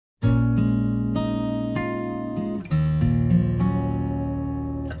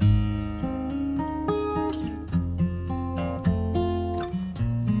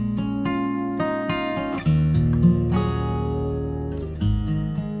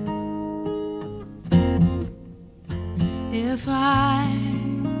If I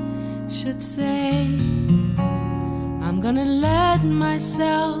should say I'm gonna let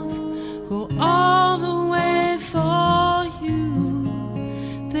myself go all the way for you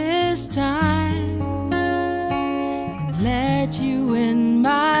this time, and let you in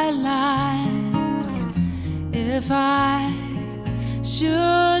my life. If I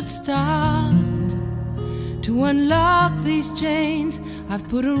should start to unlock these chains I've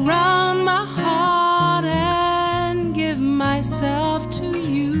put around my heart and give myself to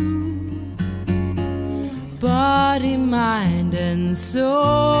you, body, mind, and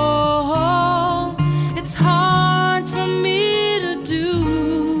soul. It's hard for me to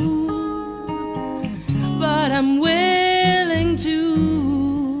do, but I'm willing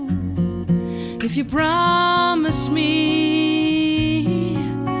to, if you promise me.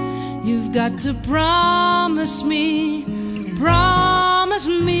 You've got to promise me,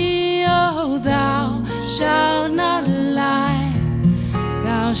 oh, thou shalt not lie,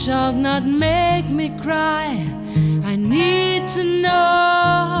 thou shalt not make me cry. I need to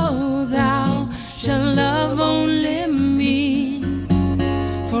know thou shalt love only me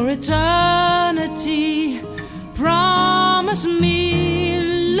for eternity. Promise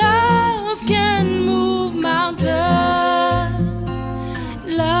me love can move mountains,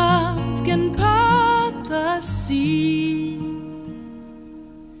 love can part the sea,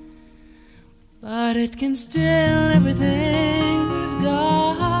 but it can steal everything we've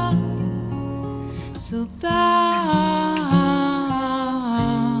got. So thou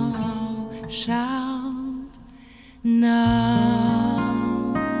shalt not.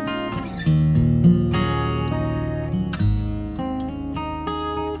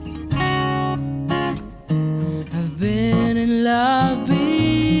 I've been in love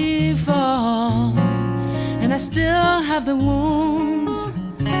before, and I still have the wounds,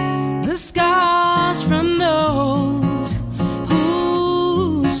 the scars from those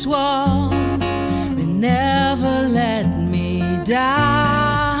who swore they never let me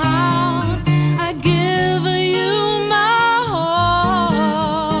down. I give you my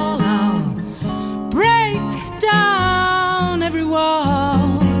all, I'll break down every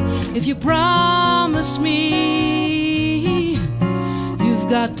wall if you promise me. You've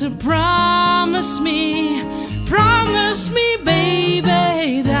got to promise me,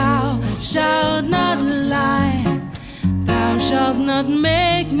 baby, thou shalt not lie, thou shalt not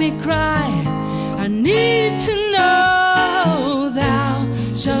make me cry. I need to know thou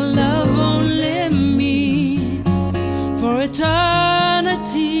shalt love only me for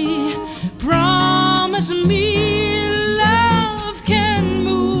eternity. Promise me love can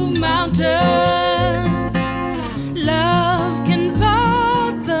move mountains, love can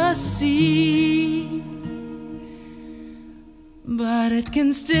part the sea, but it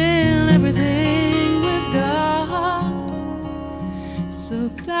can steal everything we've got. So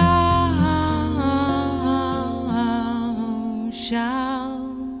thou